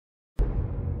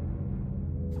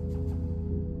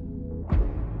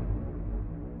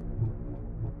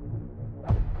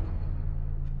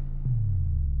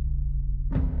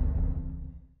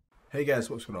Hey guys,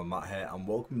 what's going on? Matt here, and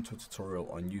welcome to a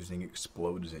tutorial on using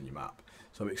exploders in your map.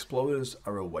 So exploders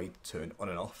are a way to turn on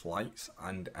and off lights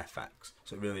and FX.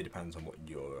 So it really depends on what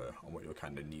you're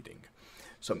kind of needing.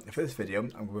 So for this video, I'm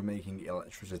going to be making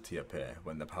electricity appear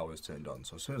when the power is turned on.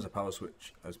 So as soon as the power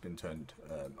switch has been turned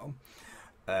on,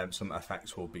 some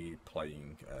effects will be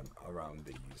playing around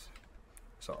these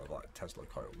sort of like Tesla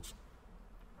coils.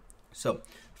 So,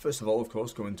 first of all, of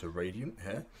course, go into Radiant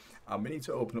here, and we need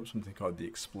to open up something called the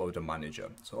Exploder Manager.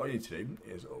 So all you need to do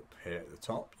is up here at the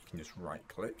top, you can just right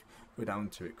click, go down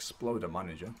to Exploder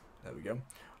Manager, there we go,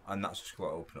 and that's just going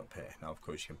to open up here. Now, of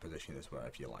course, you can position this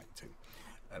wherever you like to.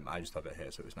 I just have it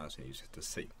here so it's nice and easy to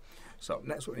see. So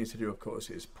next what we need to do, of course,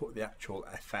 is put the actual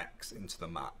effects into the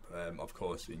map. Of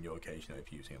course, in your case,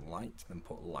 if you're using light, then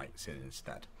put lights in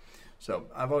instead. So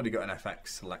I've already got an FX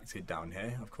selected down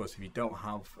here. Of course, if you don't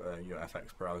have your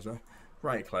FX browser,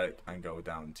 right click and go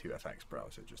down to FX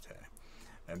browser just here.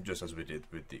 Just as we did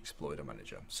with the Exploder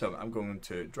Manager. So I'm going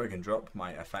to drag and drop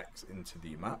my effects into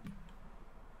the map,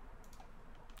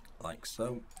 like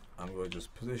so. I'm going to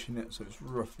just position it so it's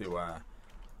roughly where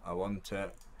I want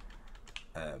it.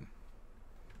 There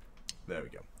we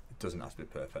go. It doesn't have to be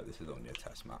perfect. This is only a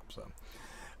test map. So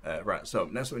right. So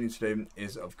next what we need to do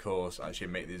is, of course, actually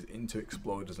make these into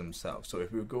exploders themselves. So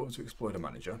if we go to Exploder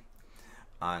Manager,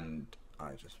 and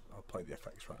I'll play the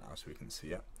effects right now so we can see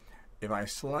it. If I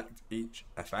select each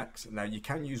FX, now you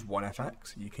can use one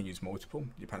FX, you can use multiple,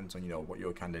 depends on what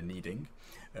you're kind of needing.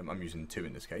 I'm using 2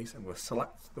 in this case, and we'll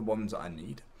select the ones that I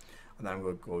need. And then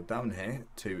we'll go down here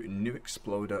to New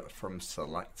Exploder from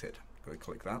Selected. Go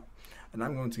click that, and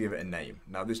I'm going to give it a name.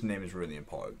 Now this name is really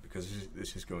important because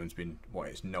this is going to be what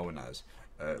it's known as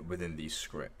within the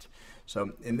script.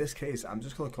 So in this case, I'm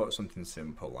just going to call it something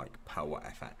simple like Power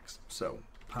FX. So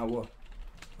Power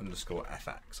underscore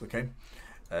FX. Okay.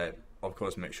 Of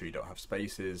course, make sure you don't have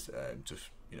spaces.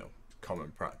 Just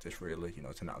common practice really.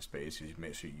 To not have spaces,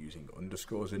 make sure you're using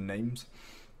underscores in names.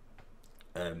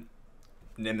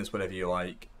 Name this whatever you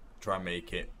like. Try and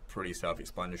make it pretty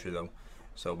self-explanatory though,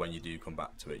 so when you do come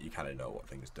back to it, you kind of know what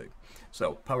things do.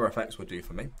 So Power FX will do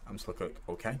for me. I'm just going to click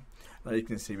OK. Now you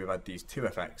can see we've had these 2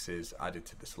 FXs added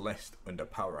to this list under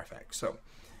Power FX. So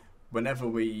whenever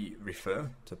we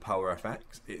refer to Power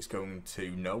FX, it's going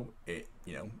to know it.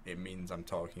 It means I'm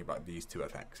talking about these 2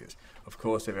 FXs. Of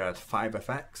course, if I had 5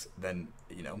 FX, then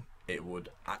it would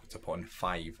act upon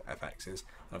 5 FXs.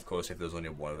 And of course, if there's only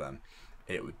one of them,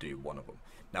 it would do one of them.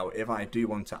 Now if I do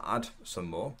want to add some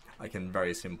more, I can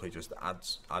very simply just add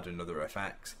another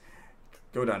FX,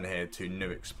 go down here to New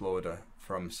Exploder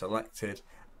from Selected.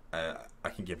 I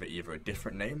can give it either a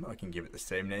different name, or I can give it the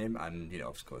same name, and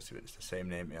of course if it's the same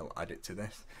name, it'll add it to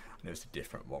this, and if it's a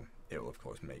different one, it will of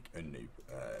course make a new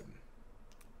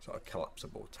sort of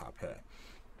collapsible tab here.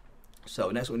 So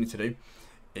next what we need to do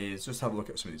is just have a look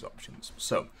at some of these options.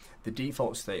 So the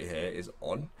default state here is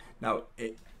on. Now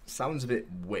it sounds a bit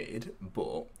weird,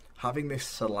 but having this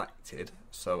selected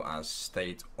so as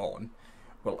state on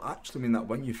will actually mean that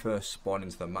when you first spawn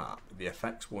into the map, the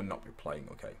effects will not be playing.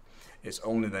 Okay, it's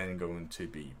only then going to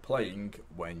be playing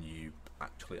when you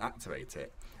actually activate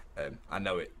it. I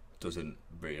know it doesn't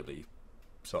really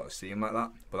sort of seem like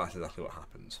that, but that's exactly what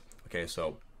happens. Okay,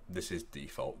 so this is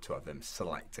default to have them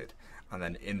selected, and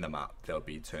then in the map they'll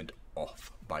be turned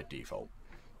off by default.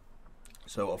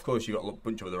 So of course you've got a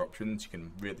bunch of other options. You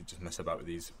can really just mess about with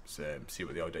these, see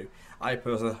what they all do. I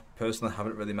personally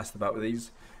haven't really messed about with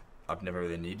these. I've never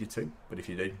really needed to, but if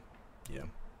you do,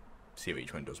 see what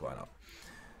each one does, why not?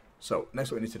 So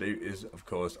next what we need to do is, of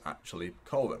course, actually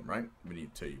call them, right? We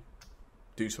need to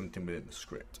do something within the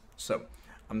script. So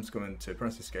I'm just going to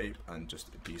press escape and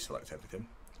just deselect everything,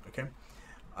 okay?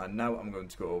 And now I'm going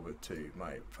to go over to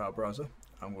my file browser,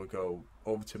 and we'll go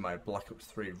over to my Black Ops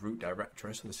 3 root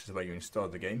directory. So this is where you install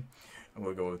the game, and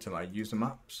we'll go over to my user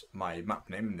maps. My map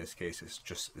name in this case is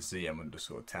just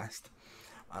ZM_test,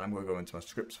 and I'm going to go into my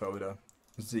scripts folder,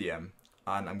 ZM,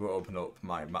 and I'm going to open up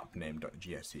my map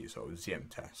name.gsc, so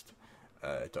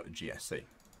ZMTest.gsc.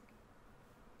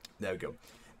 There we go.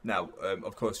 Now,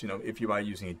 of course, if you are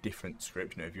using a different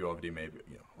script, if you already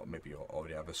or maybe you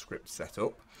already have a script set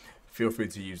up, feel free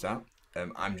to use that.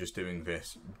 I'm just doing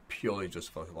this purely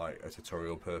just for like a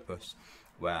tutorial purpose,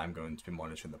 where I'm going to be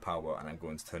monitoring the power and I'm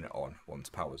going to turn it on once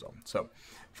power's on. So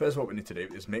first what we need to do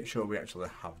is make sure we actually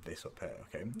have this up here.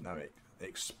 Okay, now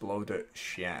Exploder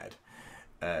shared.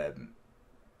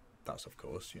 That's of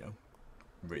course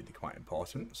really quite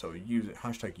important. So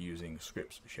using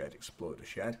scripts shared Exploder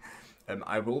shared.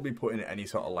 I will be putting any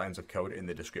sort of lines of code in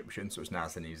the description, so it's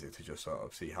nice and easy to just sort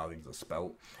of see how things are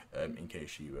spelt, in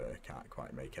case you can't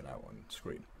quite make it out on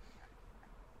screen.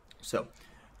 So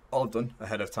all I've done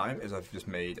ahead of time is I've just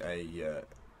made a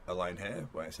line here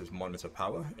where it says monitor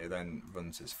power. It then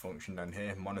runs its function down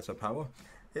here, monitor power.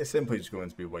 It's simply just going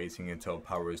to be waiting until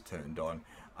power is turned on,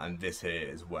 and this here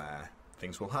is where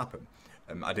things will happen.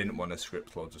 I didn't want to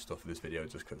script loads of stuff for this video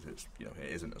just because it's, you know,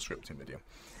 it isn't a scripting video.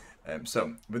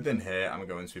 So within here, I'm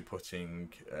going to be putting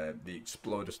the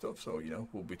exploder stuff. So, you know,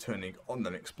 we'll be turning on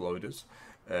them exploders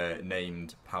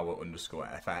named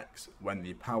power_fx when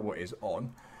the power is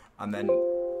on, and then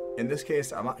in this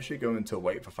case, I'm actually going to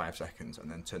wait for 5 seconds and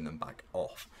then turn them back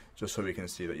off, just so we can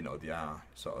see that, you know, they are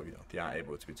sort of, you know, they are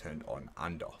able to be turned on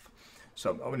and off.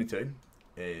 So all we need to do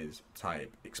is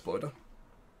type exploder,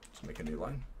 so make a new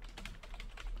line.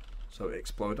 So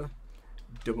exploder,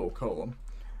 double colon,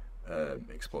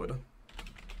 exploder,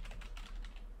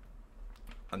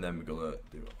 and then we're gonna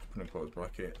do open and close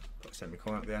bracket, put a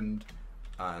semicolon at the end,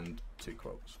 and 2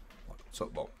 quotes. So,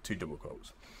 well, 2 double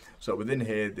quotes. So within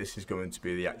here, this is going to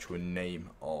be the actual name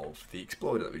of the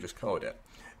exploder that we just called it.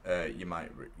 You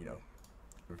might, you know,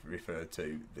 refer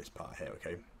to this part here,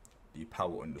 okay? The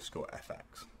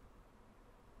power_fx.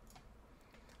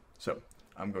 So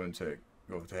I'm going to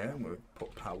go over to here. I'm going to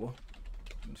put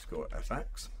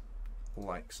power_fx,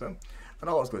 like so. And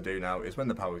all it's going to do now is when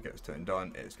the power gets turned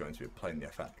on, it's going to be playing the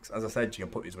effects. As I said, you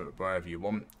can put these wherever you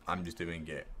want. I'm just doing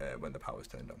it when the power's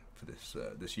turned on for this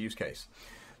this use case.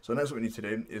 So next what we need to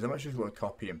do is I'm actually going to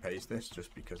copy and paste this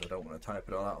just because I don't want to type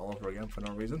it all out all over again for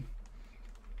no reason.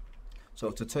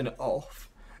 So to turn it off,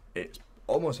 it's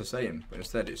almost the same, but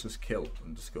instead it's just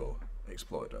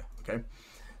kill_exploder, okay?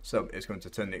 So it's going to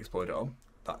turn the exploder on.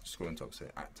 That's going to obviously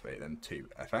activate them to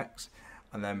FX.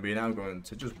 And then we're now going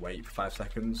to just wait for 5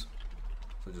 seconds.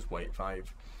 So just wait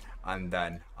 5. And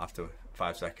then after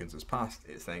 5 seconds has passed,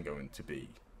 it's then going to be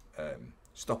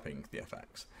stopping the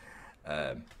FX.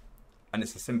 And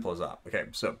it's as simple as that. Okay,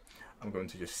 so I'm going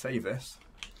to just save this.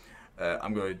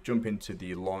 I'm going to jump into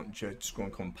the launcher, just go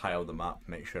and compile the map,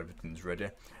 make sure everything's ready.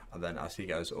 And then I'll see you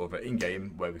guys over in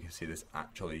game where we can see this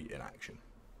actually in action.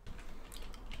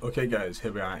 Okay guys,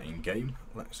 here we are in game.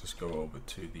 Let's just go over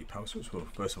to the power switch. Well,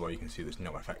 first of all, you can see there's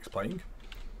no FX playing.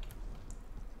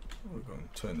 We're going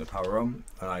to turn the power on,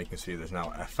 and now you can see there's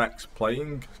now FX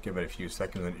playing. Just give it a few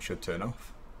seconds and it should turn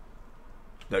off.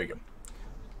 There we go.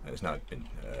 It's now been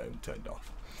turned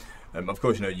off. Of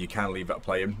course, you know, you can leave that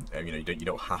playing. You know, you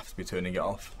don't have to be turning it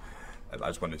off. I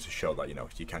just wanted to show that, you know,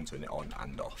 you can turn it on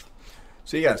and off.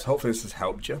 So yes, hopefully this has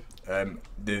helped you.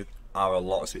 There are a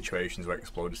lot of situations where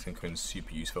exploders can come in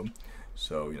super useful.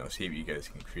 So, you know, see what you guys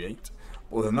can create.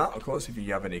 Other than that, of course, if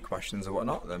you have any questions or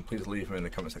whatnot, then please leave them in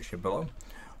the comment section below.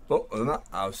 But other than that,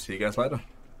 I'll see you guys later.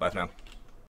 Bye for now.